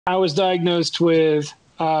I was diagnosed with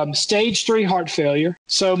stage 3 heart failure.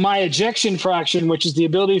 So my ejection fraction, which is the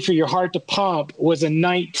ability for your heart to pump, was a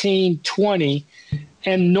 19/20,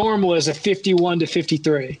 and normal is a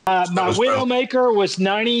 51/53. My widowmaker was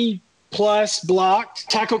 90 plus blocked.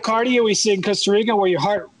 Tachycardia we see in Costa Rica, where your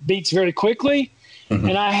heart beats very quickly. Mm-hmm.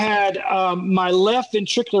 And I had my left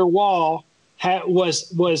ventricular wall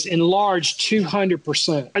was enlarged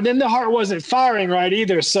 200%. And then the heart wasn't firing right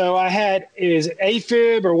either. So I had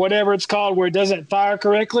AFib or whatever it's called, where it doesn't fire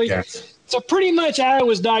correctly. Yes. So pretty much I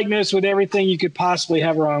was diagnosed with everything you could possibly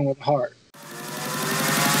have wrong with the heart.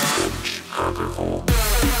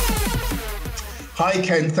 Hi,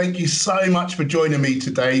 Ken. Thank you so much for joining me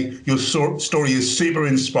today. Your story is super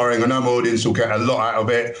inspiring. I know my audience will get a lot out of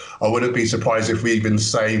it. I wouldn't be surprised if we even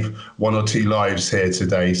save 1 or 2 lives here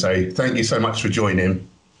today. So thank you so much for joining.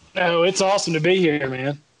 Oh, it's awesome to be here,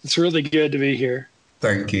 man. It's really good to be here.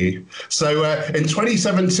 Thank you. So in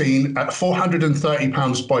 2017, at 430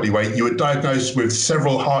 pounds body weight, you were diagnosed with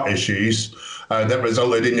several heart issues that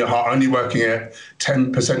resulted in your heart only working at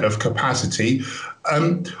 10% of capacity.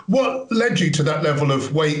 What led you to that level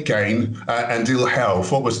of weight gain and ill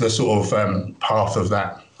health? What was the sort of path of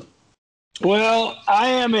that? Well, I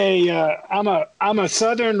am I'm a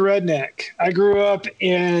Southern redneck. I grew up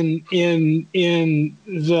in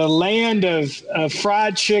the land of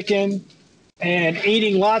fried chicken and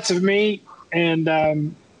eating lots of meat and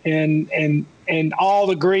all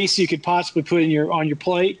the grease you could possibly put on your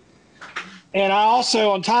plate. And I also,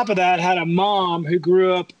 on top of that, had a mom who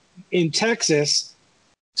grew up in Texas.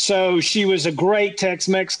 So she was a great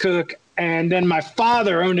Tex-Mex cook. And then my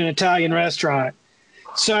father owned an Italian restaurant.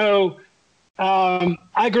 So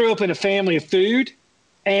I grew up in a family of food.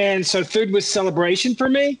 And so food was celebration for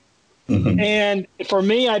me. Mm-hmm. And for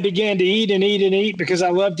me, I began to eat and eat and eat because I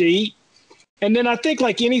love to eat. And then I think,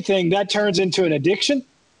 like anything, that turns into an addiction.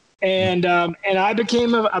 And I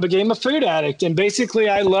became a food addict. And basically,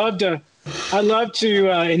 I love to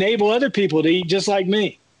enable other people to eat just like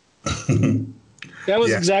me. That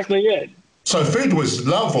was exactly it. So food was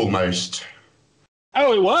love almost.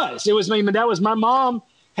 Oh, it was. It was me. That was my mom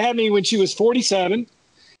had me when she was 47.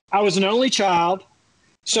 I was an only child.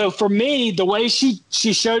 So for me, the way she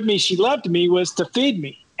showed me she loved me was to feed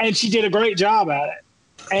me. And she did a great job at it.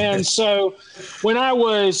 And so when I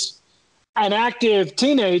was an active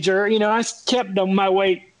teenager, I kept my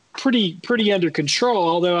weight pretty under control,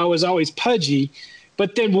 although I was always pudgy.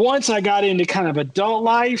 But then once I got into kind of adult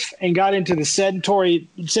life and got into the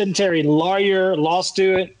sedentary lawyer life,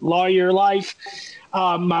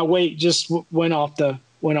 my weight just went off the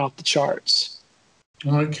charts.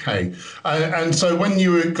 Okay. And so when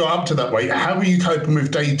you got up to that weight, how were you coping with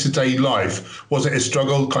day-to-day life? Was it a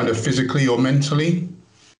struggle kind of physically or mentally?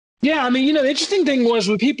 Yeah, the interesting thing was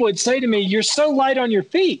when people would say to me, "You're so light on your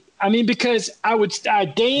feet." Because I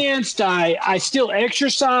danced, I still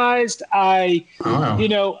exercised. I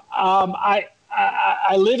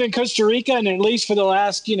live in Costa Rica, and at least for the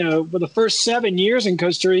last, for the first 7 years in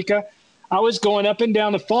Costa Rica, I was going up and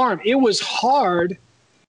down the farm. It was hard,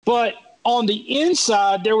 but on the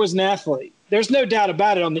inside, there was an athlete. There's no doubt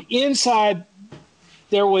about it. On the inside,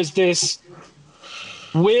 there was this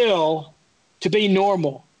will to be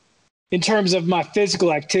normal in terms of my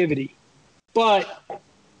physical activity. But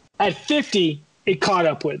at 50, it caught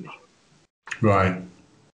up with me. Right.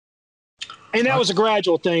 And that was a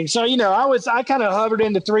gradual thing. So, I kind of hovered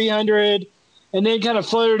into 300 and then kind of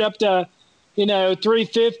floated up to,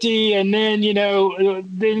 350 and then,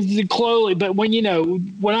 then slowly. But when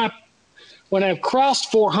I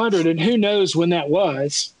crossed 400, and who knows when that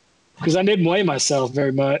was, because I didn't weigh myself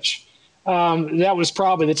very much, that was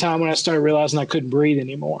probably the time when I started realizing I couldn't breathe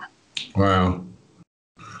anymore. Wow.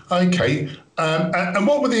 Okay. And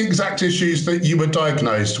what were the exact issues that you were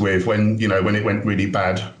diagnosed with when it went really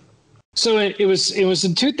bad? So it was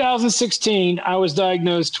in 2016, I was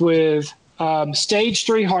diagnosed with stage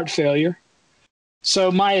 3 heart failure.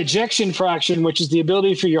 So my ejection fraction, which is the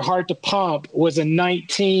ability for your heart to pump, was a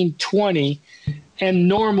 19/20, and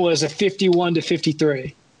normal is a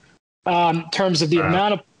 51/53. In terms of the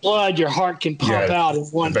amount of blood your heart can pump out in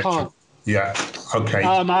one pump. Yeah. Okay.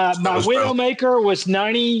 My widowmaker was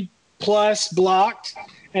 90 plus blocked,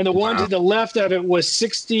 and the one to the left of it was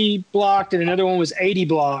 60 blocked, and another one was 80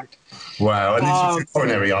 blocked. Wow. And these are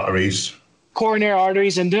coronary arteries. Coronary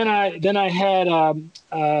arteries, and then I had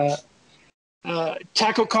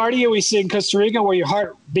tachycardia we see in Costa Rica, where your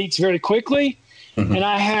heart beats very quickly. Mm-hmm. And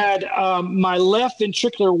I had my left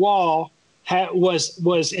ventricular wall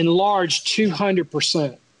was enlarged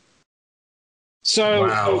 200%. So,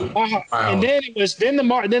 Wow. and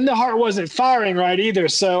then the heart wasn't firing right either.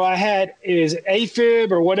 So I had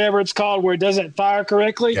AFib or whatever it's called, where it doesn't fire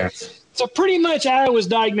correctly. Yes. So pretty much I was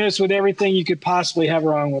diagnosed with everything you could possibly have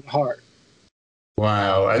wrong with the heart.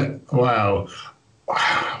 Wow. Wow.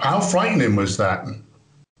 How frightening was that?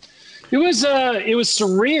 It was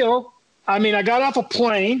surreal. I mean, I got off a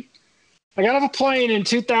plane in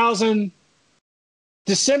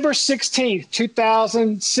December 16th,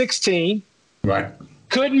 2016. Right.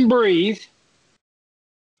 Couldn't breathe.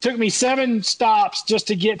 Took me 7 stops just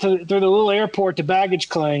to get through the little airport to baggage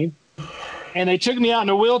claim. And they took me out in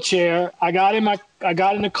a wheelchair. I got in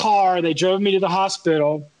the car. They drove me to the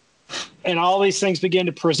hospital, and all these things began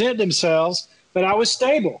to present themselves, but I was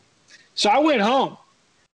stable. So I went home.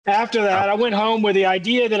 After that, I went home with the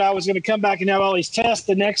idea that I was going to come back and have all these tests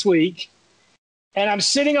the next week. And I'm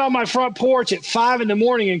sitting on my front porch at 5 a.m.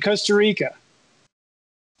 in Costa Rica.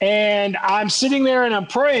 And I'm sitting there and I'm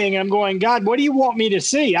praying. I'm going, God, what do you want me to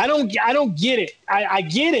see? I don't get it. I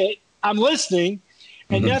get it. I'm listening.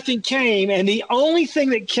 And nothing came. And the only thing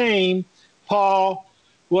that came, Paul,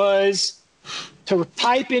 was to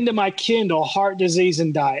type into my Kindle heart disease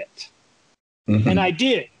and diet. And I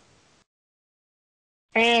did.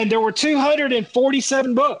 And there were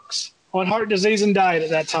 247 books on heart disease and diet at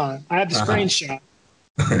that time. I have the screenshot.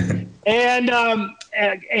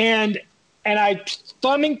 And I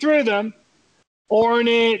thumbing through them,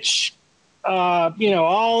 Ornish,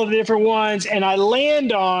 all the different ones, and I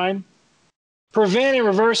land on Prevent and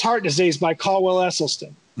Reverse Heart Disease by Caldwell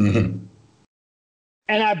Esselstyn. And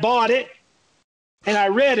I bought it, and I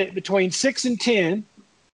read it between 6 and 10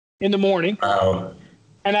 in the morning. Wow.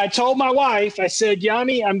 And I told my wife, I said,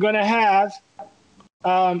 Yami, I'm going to have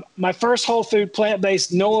my first whole food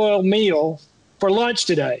plant-based no oil meal for lunch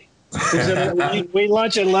today. We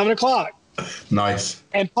lunch at 11 o'clock. Nice.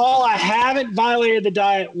 And Paul, I haven't violated the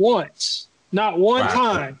diet once, not one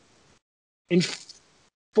time, in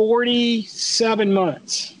 47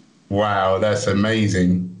 months. Wow, that's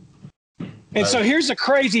amazing. And so here's the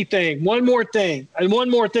crazy thing. One more thing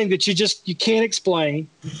that you can't explain.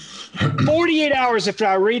 48 hours after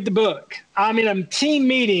I read the book, I'm in a team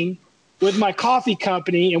meeting with my coffee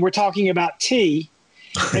company, and we're talking about tea.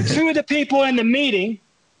 And 2 of the people in the meeting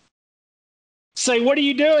say, what are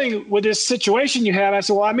you doing with this situation you have? I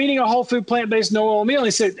said, well, I'm eating a whole food plant-based no oil meal.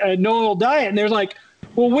 He said, no oil diet. And they're like,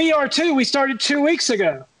 well, we are too. We started 2 weeks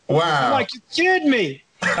ago. Wow. I'm like, you're kidding me.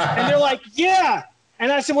 And they're like, yeah.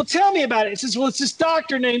 And I said, well, tell me about it. He says, well, it's this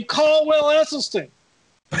doctor named Caldwell Esselstyn.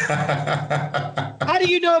 How do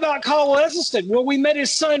you know about Caldwell Esselstyn? Well, we met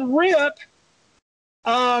his son, Rip,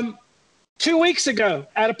 2 weeks ago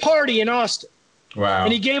at a party in Austin. Wow.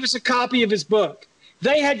 And he gave us a copy of his book.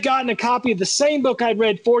 They had gotten a copy of the same book I'd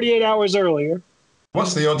read 48 hours earlier.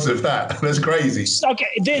 What's the odds of that? That's crazy. Okay.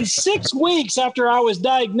 Then 6 weeks after I was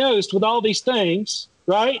diagnosed with all these things,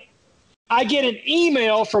 right, I get an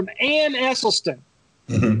email from Ann Esselstyn.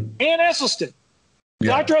 Ann Esselstyn,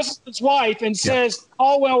 Dr. Esselstyn's wife, and says,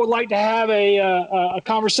 Caldwell would like to have a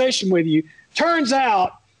conversation with you. Turns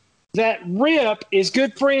out that Rip is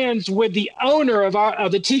good friends with the owner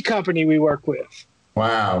of the tea company we work with.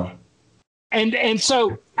 Wow. And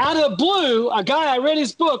so out of the blue, I read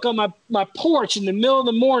his book on my porch in the middle of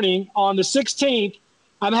the morning on the 16th.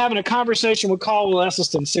 I'm having a conversation with Caldwell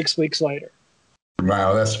Esselstyn 6 weeks later.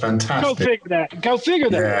 Wow, that's fantastic. Go figure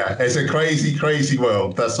that. Yeah, it's a crazy, crazy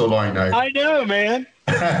world. That's all I know. I know, man.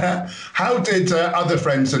 How did other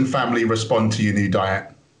friends and family respond to your new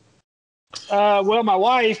diet? Well, my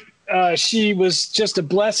wife, she was just a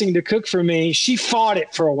blessing to cook for me. She fought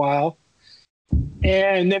it for a while.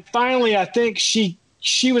 And then finally, I think she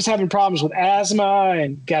was having problems with asthma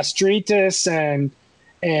and gastritis and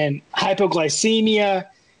hypoglycemia.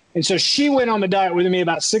 And so she went on the diet with me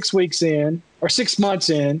about 6 weeks in, or 6 months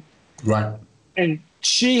in. Right. And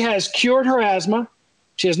she has cured her asthma.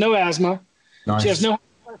 She has no asthma. Nice. She has no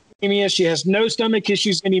hypoglycemia. She has no stomach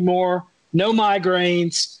issues anymore, no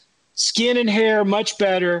migraines, skin and hair much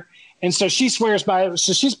better. And so she swears by it.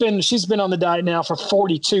 So she's been on the diet now for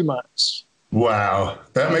 42 months. Wow.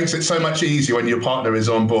 That makes it so much easier when your partner is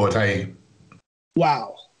on board, hey?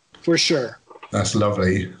 Wow, for sure. That's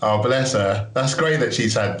lovely. Oh, bless her. That's great that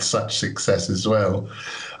she's had such success as well.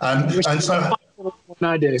 And so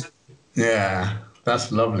I do. Yeah,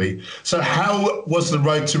 that's lovely. So how was the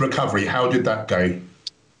road to recovery? How did that go?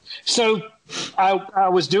 So I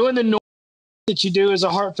was doing the normal that you do as a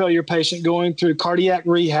heart failure patient, going through cardiac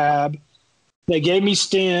rehab. They gave me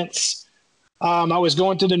stents. I was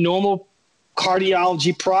going through the normal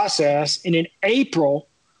cardiology process. And in April,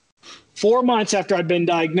 4 months after I'd been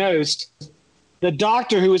diagnosed, the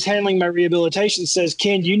doctor who was handling my rehabilitation says,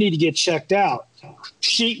 Ken, you need to get checked out.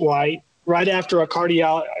 Sheet white, right after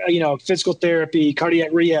a physical therapy, cardiac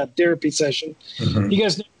rehab therapy session. He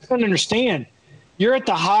goes, no, I don't understand. You're at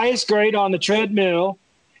the highest grade on the treadmill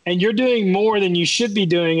and you're doing more than you should be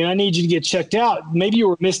doing. And I need you to get checked out. Maybe you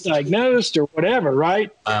were misdiagnosed or whatever,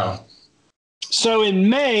 right? Wow. So in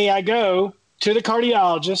May, I go to the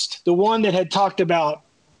cardiologist, the one that had talked about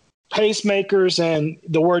pacemakers, and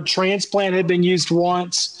the word transplant had been used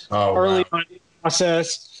once early on in the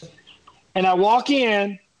process. And I walk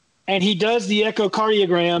in, and he does the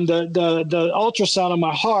echocardiogram, the ultrasound on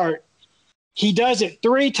my heart. He does it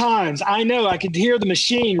 3 times. I know, I could hear the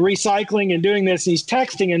machine recycling and doing this. And he's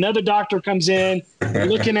texting. Another doctor comes in,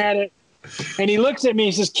 looking at it, and he looks at me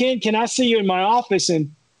and says, Ken, can I see you in my office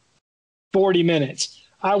in 40 minutes?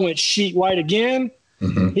 I went sheet white again.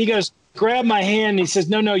 He goes, grab my hand, and he says,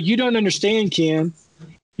 no, you don't understand, Ken.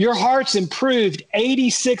 Your heart's improved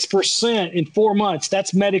 86% in 4 months.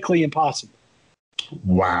 That's medically impossible.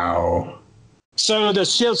 Wow. So the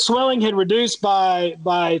swelling had reduced by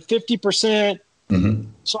 50%.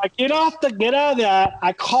 So I get out of that.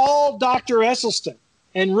 I call Dr. Esselstyn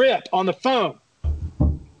and Rip on the phone,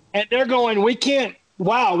 and they're going, we can't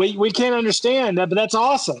understand that, but that's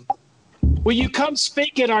awesome. Will you come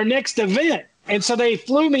speak at our next event? And so they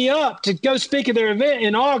flew me up to go speak at their event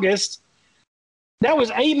in August. That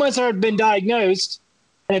was 8 months I had been diagnosed.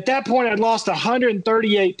 And at that point, I'd lost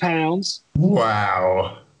 138 pounds.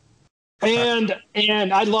 Wow. And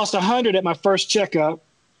I'd lost 100 at my first checkup.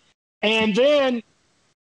 And then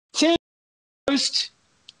 10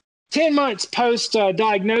 months post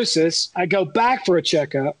diagnosis, I go back for a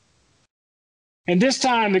checkup. And this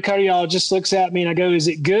time the cardiologist looks at me and I go, is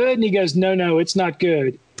it good? And he goes, no, it's not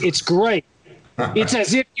good. It's great. It's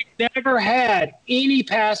as if you've never had any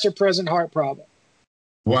past or present heart problem.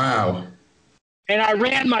 Wow. And I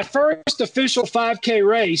ran my first official 5K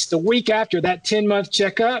race the week after that 10-month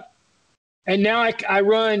checkup. And now I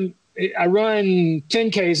run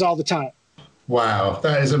 10Ks all the time. Wow,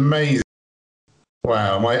 that is amazing.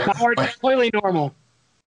 Wow. My heart's completely normal.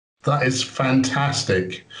 That is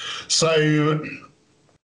fantastic. So your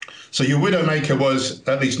widowmaker was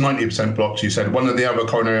at least 90% blocked, you said. One of the other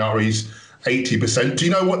coronary arteries, 80%. Do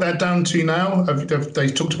you know what they're down to now? Have they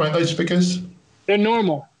talked about those figures? They're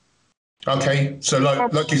normal. Okay. So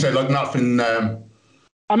like you said, like nothing. I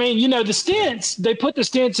mean, the stents, they put the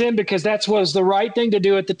stents in because that was the right thing to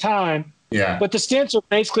do at the time. Yeah. But the stents are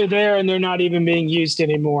basically there and they're not even being used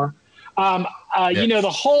anymore. The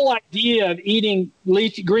whole idea of eating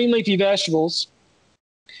green leafy vegetables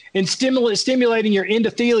and stimulating your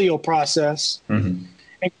endothelial process and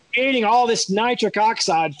creating all this nitric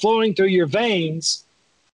oxide flowing through your veins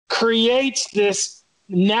creates this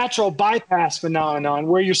natural bypass phenomenon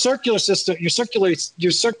where your circular system, I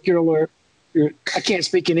can't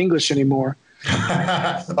speak in English anymore.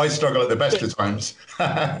 I struggle at the best of times.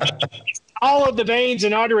 All of the veins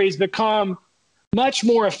and arteries become much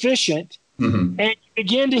more efficient and you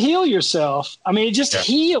begin to heal yourself. I mean, it just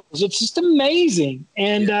heals. It's just amazing.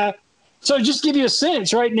 And so just to give you a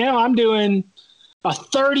sense, right now I'm doing a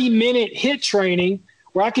 30-minute HIIT training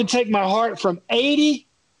where I can take my heart from 80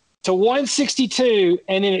 to 162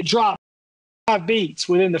 and then it drops 5 beats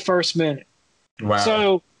within the first minute. Wow.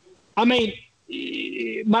 So, I mean,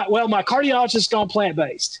 my cardiologist has gone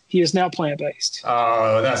plant-based. He is now plant-based.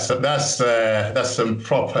 Oh, that's some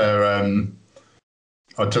proper,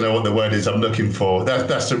 I don't know what the word is I'm looking for.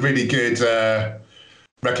 That's a really good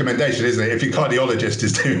recommendation, isn't it? If your cardiologist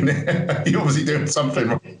is doing it, you're obviously doing something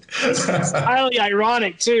wrong. It's highly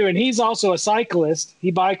ironic too. And he's also a cyclist.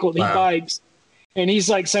 He bikes, and he's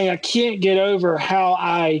like saying, I can't get over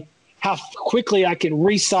how quickly I can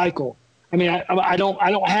recycle. I mean, I don't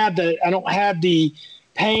have the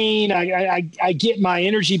pain. I get my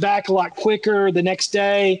energy back a lot quicker the next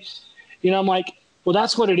day. I'm like, well,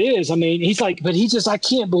 that's what it is. I mean, he's like, but I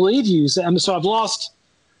can't believe you. So I've lost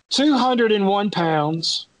 201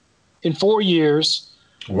 pounds in 4 years.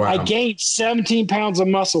 Wow. I gained 17 pounds of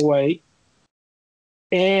muscle weight.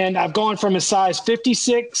 And I've gone from a size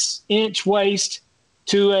 56-inch waist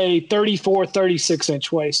to a 34,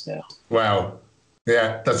 36-inch waist now. Wow.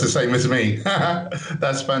 Yeah, that's the same as me.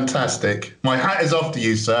 That's fantastic. My hat is off to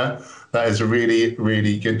you, sir. That is really,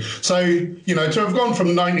 really good. So, to have gone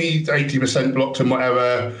from 90 to 80% blocked and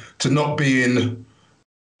whatever to not being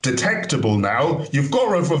detectable now, you've got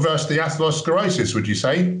to reverse the atherosclerosis, would you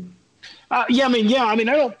say? I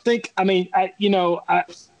don't think,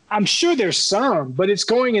 I'm sure there's some, but it's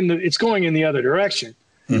going in the other direction.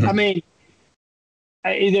 I mean,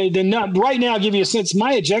 right now, I'll give you a sense,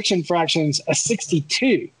 my ejection fraction's a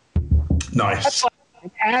 62. Nice. That's like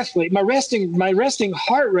an athlete. My resting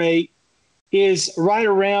heart rate is right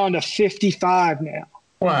around a 55 now.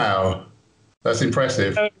 Wow. That's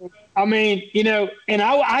impressive. So, I mean, you know, and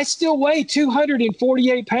I still weigh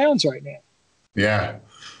 248 pounds right now. Yeah.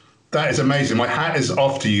 That is amazing. My hat is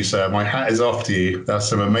off to you, sir. My hat is off to you. That's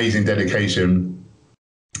some amazing dedication.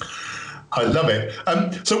 I love it.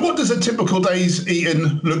 So what does a typical day's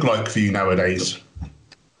eating look like for you nowadays?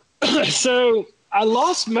 So I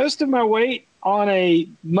lost most of my weight on a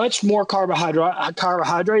much more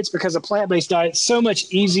carbohydrates because a plant-based diet is so much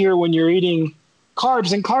easier when you're eating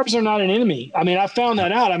carbs, and carbs are not an enemy. I mean, I found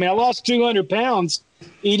that out. I mean, I lost 200 pounds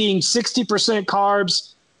eating 60%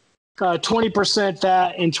 carbs, 20%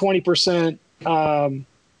 fat, and 20%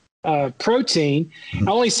 protein.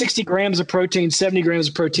 Only 60 grams of protein, 70 grams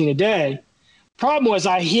of protein a day. Problem was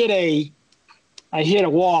I hit a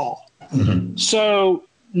wall. Mm-hmm. So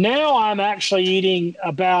now I'm actually eating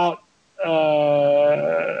about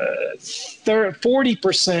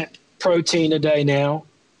 40% protein a day now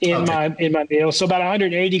in my meal. So about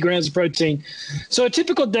 180 grams of protein. So a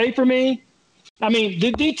typical day for me, I mean,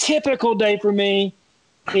 the typical day for me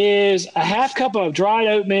is a half cup of dried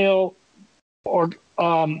oatmeal or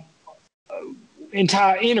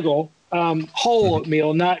entire integral whole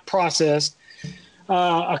oatmeal, not processed.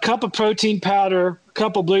 A cup of protein powder, a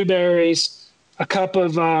cup of blueberries, a cup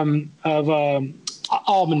of almond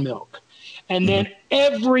milk. And then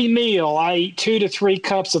every meal, I eat 2 to 3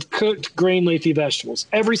 cups of cooked green leafy vegetables.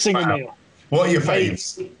 Every single meal. What are your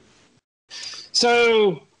faves?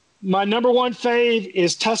 So my number one fave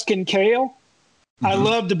is Tuscan kale. I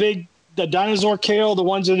love the dinosaur kale, the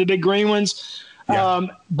ones that are the big green ones. Yeah.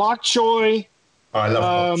 Bok choy. I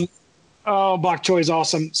love Bok choy is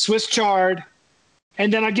awesome. Swiss chard.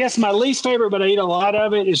 And then I guess my least favorite, but I eat a lot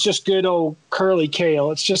of it, is just good old curly kale.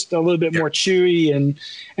 It's just a little bit more chewy and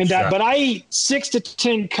that. But I eat 6 to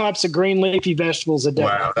 10 cups of green leafy vegetables a day.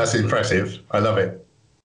 Wow, that's impressive. I love it.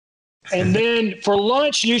 And then for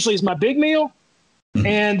lunch, usually is my big meal.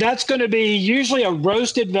 And that's going to be usually a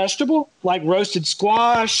roasted vegetable, like roasted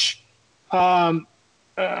squash,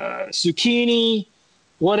 zucchini,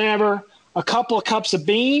 whatever, a couple of cups of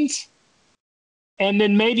beans, and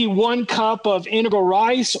then maybe 1 cup of integral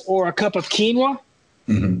rice or a cup of quinoa,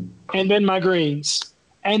 and then my greens.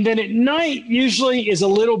 And then at night usually is a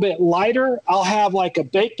little bit lighter. I'll have like a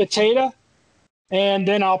baked potato, and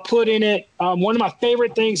then I'll put in it. One of my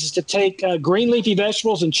favorite things is to take green leafy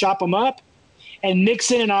vegetables and chop them up and mix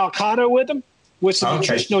in an avocado with them with some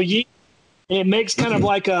nutritional yeast. And it makes kind of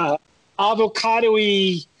like a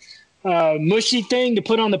avocado-y mushy thing to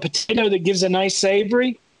put on the potato that gives a nice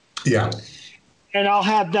savory. Yeah. And I'll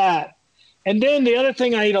have that. And then the other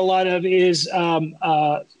thing I eat a lot of is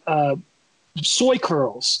soy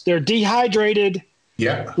curls. They're dehydrated,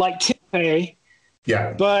 like tempeh.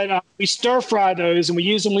 Yeah. But we stir fry those and we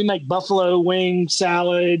use them. We make buffalo wing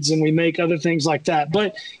salads and we make other things like that.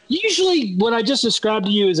 But usually what I just described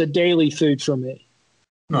to you is a daily food for me.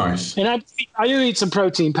 Nice. And I do eat some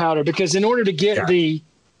protein powder because in order to get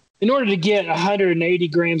 180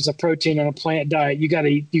 grams of protein on a plant diet, you got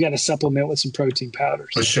to supplement with some protein powders.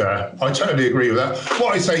 For sure. I totally agree with that.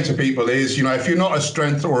 What I say to people is, if you're not a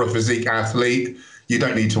strength or a physique athlete, you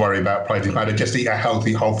don't need to worry about protein powder. Just eat a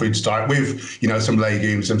healthy whole foods diet with, some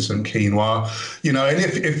legumes and some quinoa. And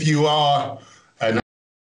if you are,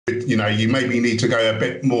 you maybe need to go a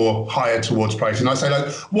bit more higher towards protein. I say like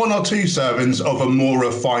 1 or 2 servings of a more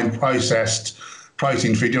refined processed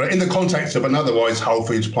protein food, in the context of an otherwise whole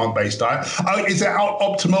foods plant-based diet. Is it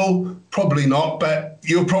optimal? Probably not, but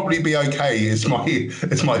you'll probably be okay. It's my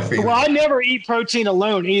feeling. Well, I never eat protein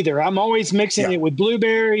alone either. I'm always mixing it with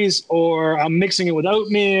blueberries, or I'm mixing it with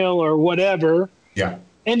oatmeal or whatever. Yeah.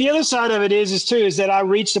 And the other side of it is that I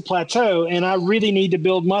reached a plateau and I really need to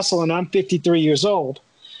build muscle, and I'm 53 years old.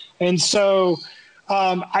 And so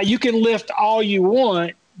you can lift all you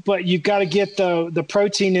want, but you've got to get the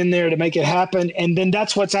protein in there to make it happen. And then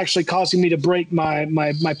that's what's actually causing me to break my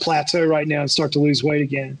plateau right now and start to lose weight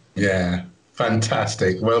again. Yeah,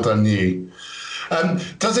 fantastic. Well done, you.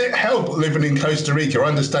 Does it help living in Costa Rica? I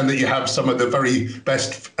understand that you have some of the very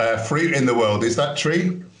best fruit in the world. Is that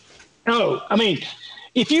true? Oh, I mean,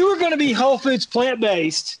 if you were going to be whole foods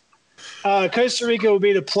plant-based, Costa Rica would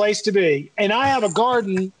be the place to be. And I have a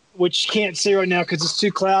garden, which you can't see right now because it's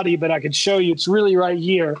too cloudy, but I can show you. It's really right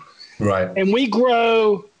here. Right. And we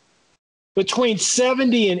grow between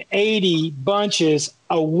 70 and 80 bunches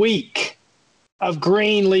a week of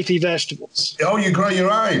green leafy vegetables. Oh, you grow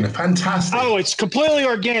your own. Fantastic. Oh, it's completely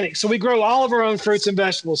organic. So we grow all of our own fruits and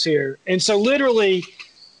vegetables here. And so literally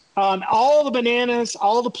all the bananas,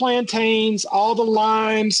 all the plantains, all the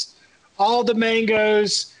limes, all the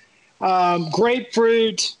mangoes,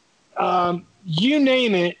 grapefruit, you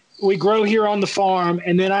name it, we grow here on the farm.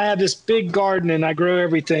 And then I have this big garden and I grow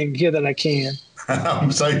everything here that I can.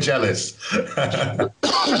 I'm so jealous.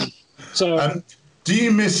 So, do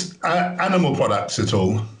you miss animal products at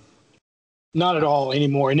all? Not at all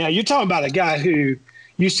anymore. Now, you're talking about a guy who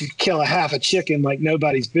used to kill a half a chicken like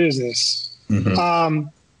nobody's business. Mm-hmm.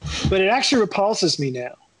 But it actually repulses me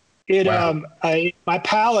now. Wow. My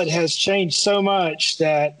palate has changed so much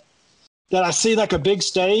that I see like a big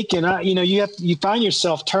steak, and you find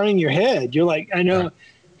yourself turning your head. You're like, I know,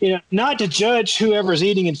 not to judge whoever's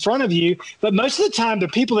eating in front of you, but most of the time, the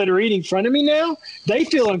people that are eating in front of me now, they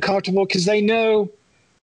feel uncomfortable because they knew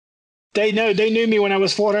me when I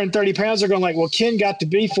was 430 pounds. They're going like, well, Ken got to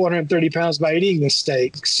be 430 pounds by eating this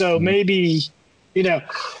steak. So maybe,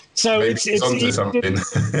 so maybe it's onto something.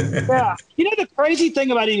 Yeah. The crazy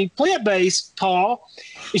thing about eating plant-based, Paul,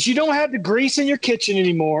 is you don't have the grease in your kitchen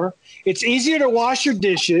anymore. It's easier to wash your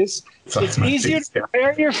dishes. It's easier to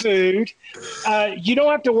prepare your food. You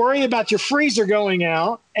don't have to worry about your freezer going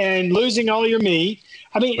out and losing all your meat.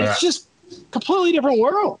 I mean, it's just a completely different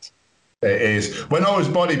world. It is. When I was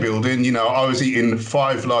bodybuilding, I was eating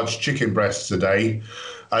 5 large chicken breasts a day.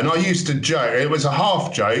 And I used to joke, it was a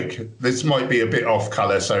half joke. This might be a bit off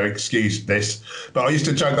colour, so excuse this. But I used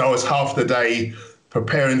to joke that I was half the day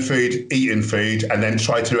preparing food, eating food, and then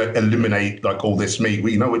try to eliminate like all this meat,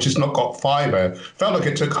 which has not got fibre. Felt like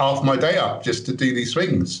it took half my day up just to do these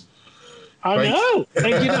things. I know.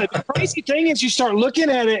 And the crazy thing is you start looking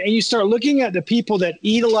at it and you start looking at the people that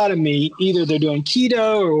eat a lot of meat, either they're doing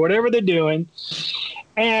keto or whatever they're doing.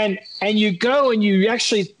 And you go and you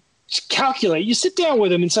actually calculate, you sit down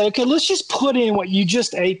with them and say, okay, let's just put in what you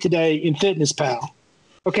just ate today in Fitness Pal.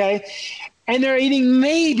 Okay. And they're eating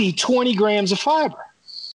maybe 20 grams of fiber.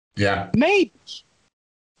 Yeah. Maybe.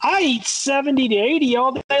 I eat 70 to 80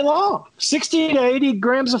 all day long, 60 to 80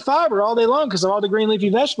 grams of fiber all day long because of all the green leafy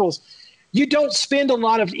vegetables. You don't spend a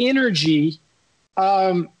lot of energy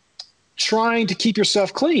trying to keep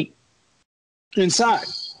yourself clean inside.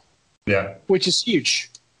 Yeah. Which is huge.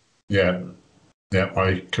 Yeah. Yeah,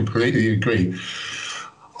 I completely agree.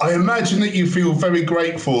 I imagine that you feel very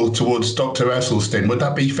grateful towards Dr. Esselstyn. Would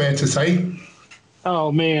that be fair to say?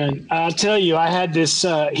 Oh, man. I'll tell you, I had this,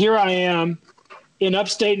 here I am in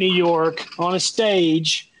upstate New York on a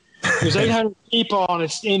stage. There's 800 people on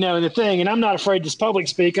it, the thing, and I'm not afraid to public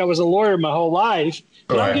speak. I was a lawyer my whole life.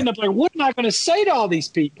 But I'm getting up like, what am I going to say to all these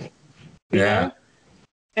people? You know?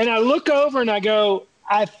 And I look over and I go,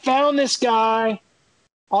 I found this guy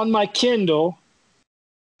on my Kindle.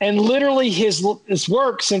 And literally his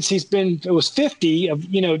work since it was 50 of,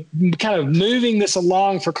 kind of moving this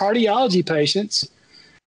along for cardiology patients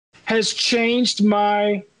has changed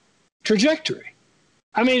my trajectory.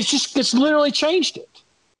 I mean, it's literally changed it.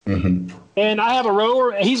 Mm-hmm. And I have a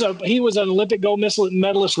rower. He was an Olympic gold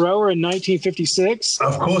medalist rower in 1956.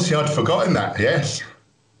 Of course, I'd forgotten that. Yes.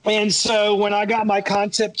 And so when I got my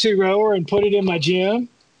Concept 2 rower and put it in my gym,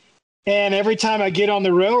 and every time I get on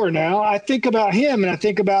the rower now, I think about him and I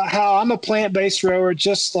think about how I'm a plant-based rower,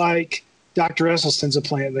 just like Dr. Esselstyn's a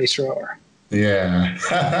plant-based rower. Yeah.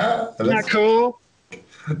 Isn't that cool?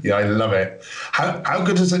 Yeah, I love it. How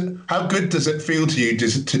good does it feel to you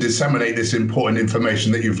to disseminate this important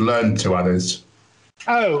information that you've learned to others?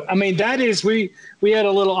 Oh, I mean, that is, we had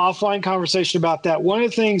a little offline conversation about that. One of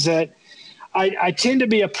the things that I tend to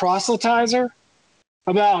be a proselytizer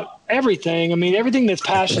about everything. I mean, everything that's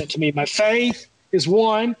passionate to me. My faith is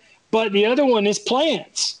one, but the other one is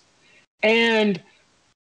plants. And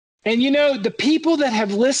the people that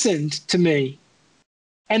have listened to me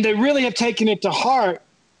and they really have taken it to heart,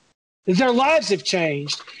 their lives have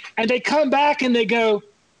changed. And they come back and they go,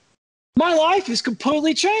 my life is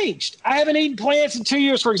completely changed. I haven't eaten plants in 2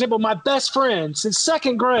 years. For example, my best friend since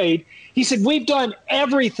second grade, he said, we've done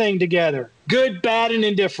everything together, good, bad, and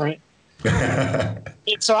indifferent.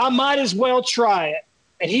 And so I might as well try it.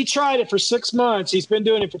 And he tried it for 6 months. He's been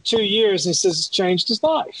doing it for 2 years, and he says it's changed his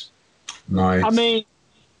life. Nice. I mean,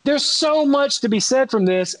 there's so much to be said from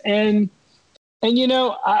this. And I don't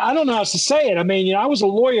know how else to say it. I mean, I was a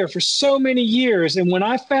lawyer for so many years, and when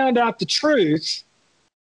I found out the truth,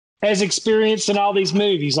 as experienced in all these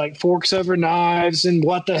movies like Forks Over Knives and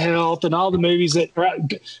What the Health and all the movies that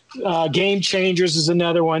Game Changers is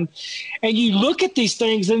another one. And you look at these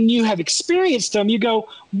things and you have experienced them. You go,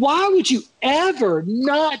 why would you ever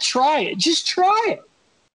not try it? Just try it.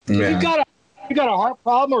 Yeah. If you got a heart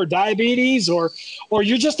problem or diabetes or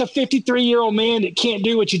you're just a 53-year-old man that can't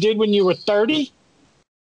do what you did when you were 30,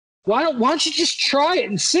 why don't you just try it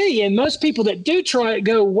and see? And most people that do try it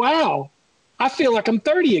go, wow, I feel like I'm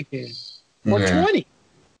 30 again. or 20.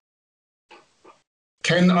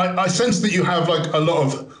 Ken, I sense that you have like a lot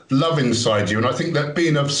of love inside you, and I think that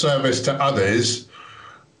being of service to others,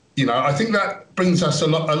 you know, I think that brings us a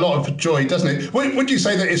lot of joy, doesn't it? Would you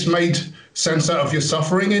say that it's made sense out of your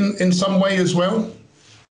suffering in some way as well?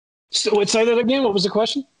 So, say that again. What was the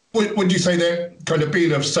question? Would you say that kind of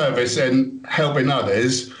being of service and helping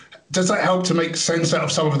others, does that help to make sense out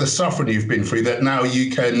of some of the suffering you've been through, that now you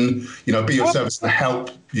can, you know, be of service and help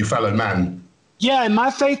your fellow man? Yeah, in my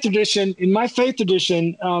faith tradition,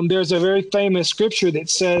 there's a very famous scripture that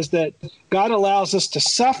says that God allows us to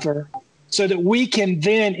suffer so that we can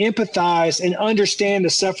then empathize and understand the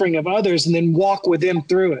suffering of others and then walk with them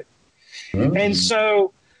through it. And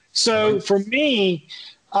so for me,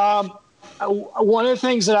 one of the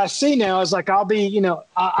things that I see now is like, I'll be, you know,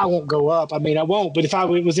 I won't go up. I mean, I won't, but if I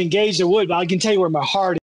was engaged, I would, but I can tell you where my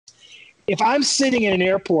heart is. If I'm sitting in an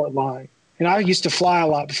airport line, and I used to fly a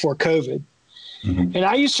lot before COVID, and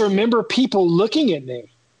I used to remember people looking at me.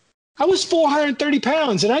 I was 430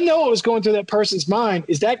 pounds, and I know what was going through that person's mind.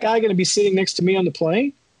 Is that guy going to be sitting next to me on the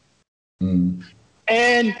plane?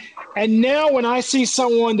 And now when I see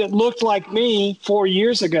someone that looked like me 4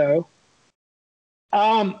 years ago,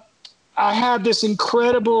 I have this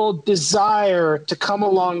incredible desire to come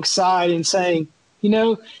alongside and saying, you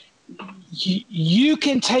know, you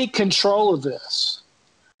can take control of this.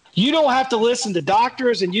 You don't have to listen to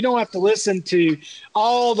doctors, and you don't have to listen to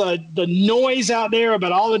all the noise out there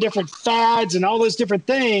about all the different fads and all those different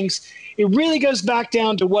things. It really goes back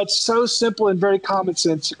down to what's so simple and very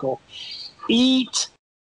commonsensical. Eat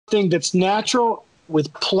something that's natural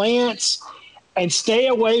with plants and stay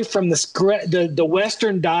away from the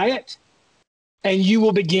Western diet, and you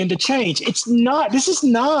will begin to change. This is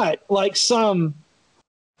not like some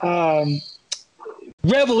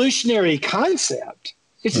revolutionary concept.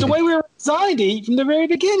 It's the way we were designed to eat from the very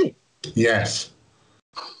beginning. Yes.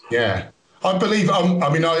 Yeah. I believe,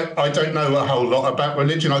 I mean, I don't know a whole lot about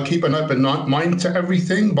religion. I keep an open mind to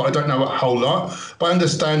everything, but I don't know a whole lot. But I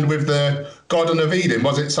understand with the Garden of Eden,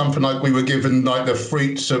 was it something like we were given like the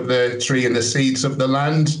fruits of the tree and the seeds of the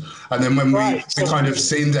land? And then when we kind of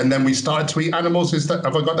sinned and then we started to eat animals,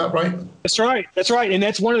 have I got that right? That's right. That's right. And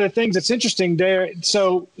that's one of the things that's interesting there.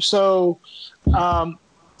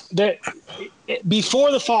 That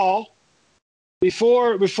before the fall,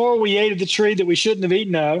 before we ate of the tree that we shouldn't have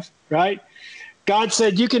eaten of, right? God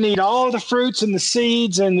said you can eat all of the fruits and the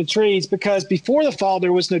seeds and the trees, because before the fall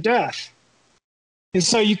there was no death, and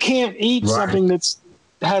so you can't eat something that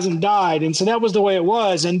hasn't died. And so that was the way it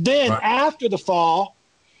was. And then after the fall,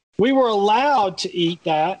 we were allowed to eat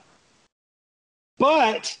that,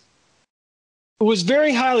 but it was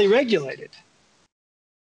very highly regulated.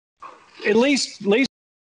 At least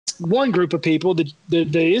one group of people, the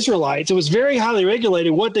Israelites, it was very highly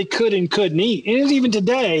regulated what they could and couldn't eat. And even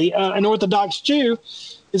today, an Orthodox Jew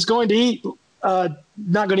is going to eat, not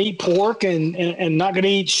going to eat pork and not going to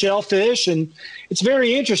eat shellfish. And it's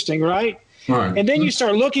very interesting, right? And then you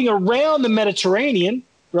start looking around the Mediterranean,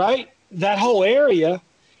 right? That whole area.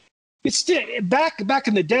 It's still back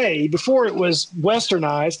in the day, before it was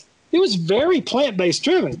westernized, it was very plant-based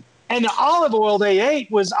driven. And the olive oil they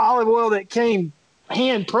ate was olive oil that came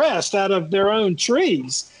hand pressed out of their own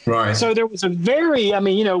trees. Right. So there was a very, I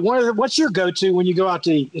mean, you know, what's your go-to when you go out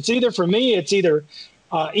to eat? It's either, for me, it's either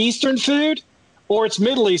Eastern food or it's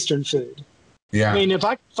Middle Eastern food. Yeah. I mean, if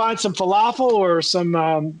I can find some falafel or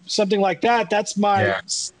some something like that, that's my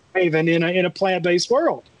haven in a plant-based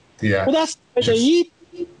world. Yeah. Well, that's what they eat.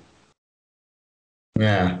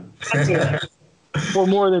 Yeah. That's it. for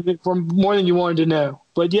more than you wanted to know.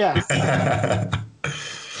 But yeah.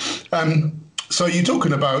 So you're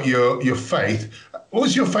talking about your faith.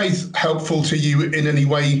 Was your faith helpful to you in any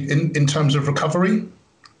way in terms of recovery?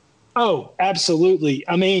 Oh, absolutely.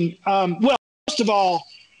 I mean, well, first of all,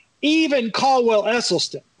 even Caldwell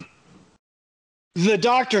Esselstyn, the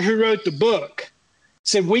doctor who wrote the book,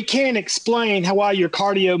 said, we can't explain why your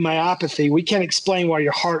cardiomyopathy, we can't explain why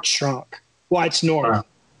your heart shrunk, why it's normal.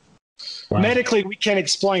 Wow. Medically, we can't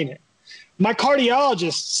explain it. My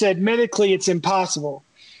cardiologist said medically it's impossible.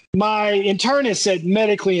 My internist said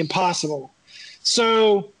medically impossible.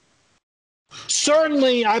 So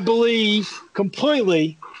certainly I believe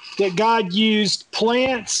completely that God used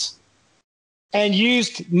plants and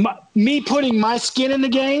used me putting my skin in the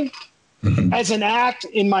game as an act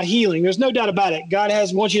in my healing. There's no doubt about it. God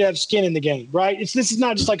wants you to have skin in the game, right? This is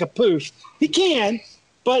not just like a poof. He can,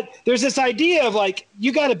 but there's this idea of like,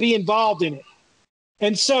 you got to be involved in it.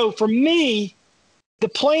 And so for me, the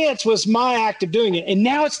plants was my act of doing it. And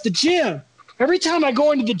now it's the gym. Every time I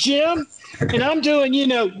go into the gym and I'm doing,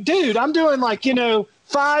 I'm doing like,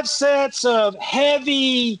 5 sets of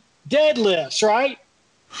heavy deadlifts, right?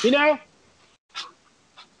 You know,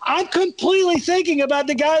 I'm completely thinking about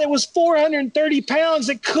the guy that was 430 pounds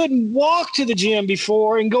that couldn't walk to the gym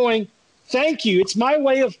before and going, thank you. It's my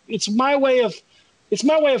way of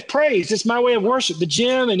praise. It's my way of worship. The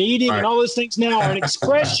gym and eating and all those things now are an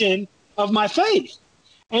expression of my faith.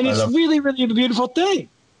 And it's really, really a beautiful thing.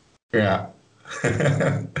 Yeah.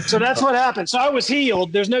 So that's what happened. So I was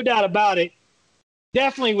healed. There's no doubt about it.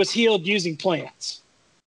 Definitely was healed using plants.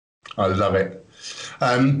 I love it.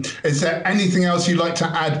 Is there anything else you'd like to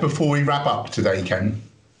add before we wrap up today, Ken?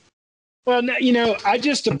 Well, you know, I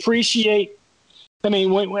just appreciate, I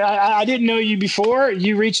mean, when I didn't know you before.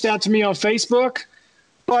 You reached out to me on Facebook.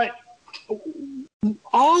 But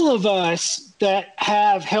all of us that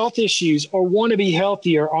have health issues or want to be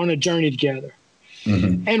healthier are on a journey together.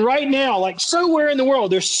 Mm-hmm. And right now, like somewhere in the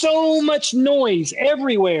world, there's so much noise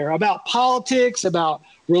everywhere about politics, about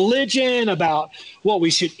religion, about what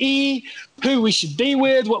we should eat, who we should be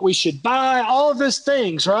with, what we should buy, all of those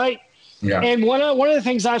things, right? Yeah. And one of the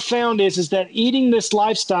things I've found is that eating this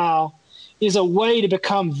lifestyle is a way to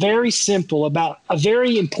become very simple about a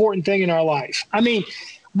very important thing in our life. I mean,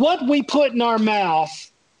 what we put in our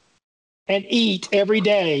mouth and eat every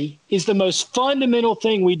day is the most fundamental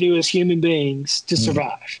thing we do as human beings to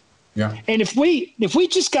survive. Yeah. And if we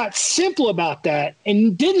just got simple about that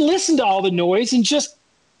and didn't listen to all the noise and just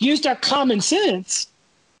used our common sense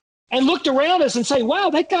and looked around us and say, wow,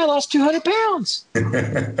 that guy lost 200 pounds.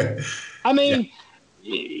 I mean,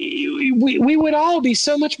 we would all be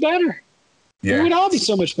so much better. Yeah. We would all be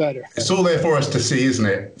so much better. It's all there for us to see, isn't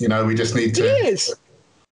it? You know, we just need to. It is.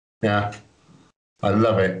 Yeah. I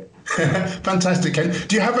love it. Fantastic, Ken.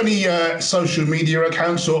 Do you have any social media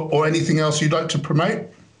accounts or anything else you'd like to promote?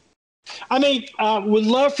 I mean, would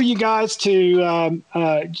love for you guys to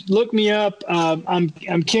look me up.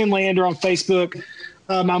 I'm Ken Lander on Facebook.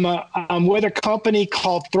 I'm with a company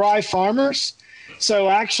called Thrive Farmers. So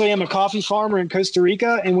actually, I'm a coffee farmer in Costa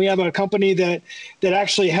Rica, and we have a company that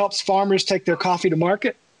actually helps farmers take their coffee to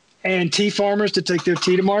market and tea farmers to take their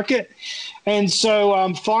tea to market. And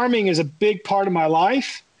so farming is a big part of my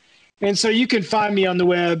life. And so you can find me on the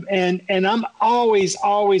web, and I'm always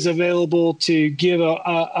available to give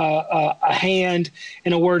a hand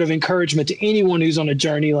and a word of encouragement to anyone who's on a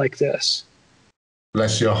journey like this.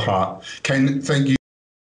 Bless your heart. Ken, thank you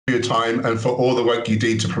for your time and for all the work you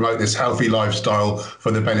do to promote this healthy lifestyle for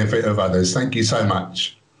the benefit of others. Thank you so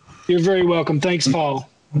much. You're very welcome. Thanks, Paul.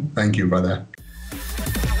 Thank you, brother.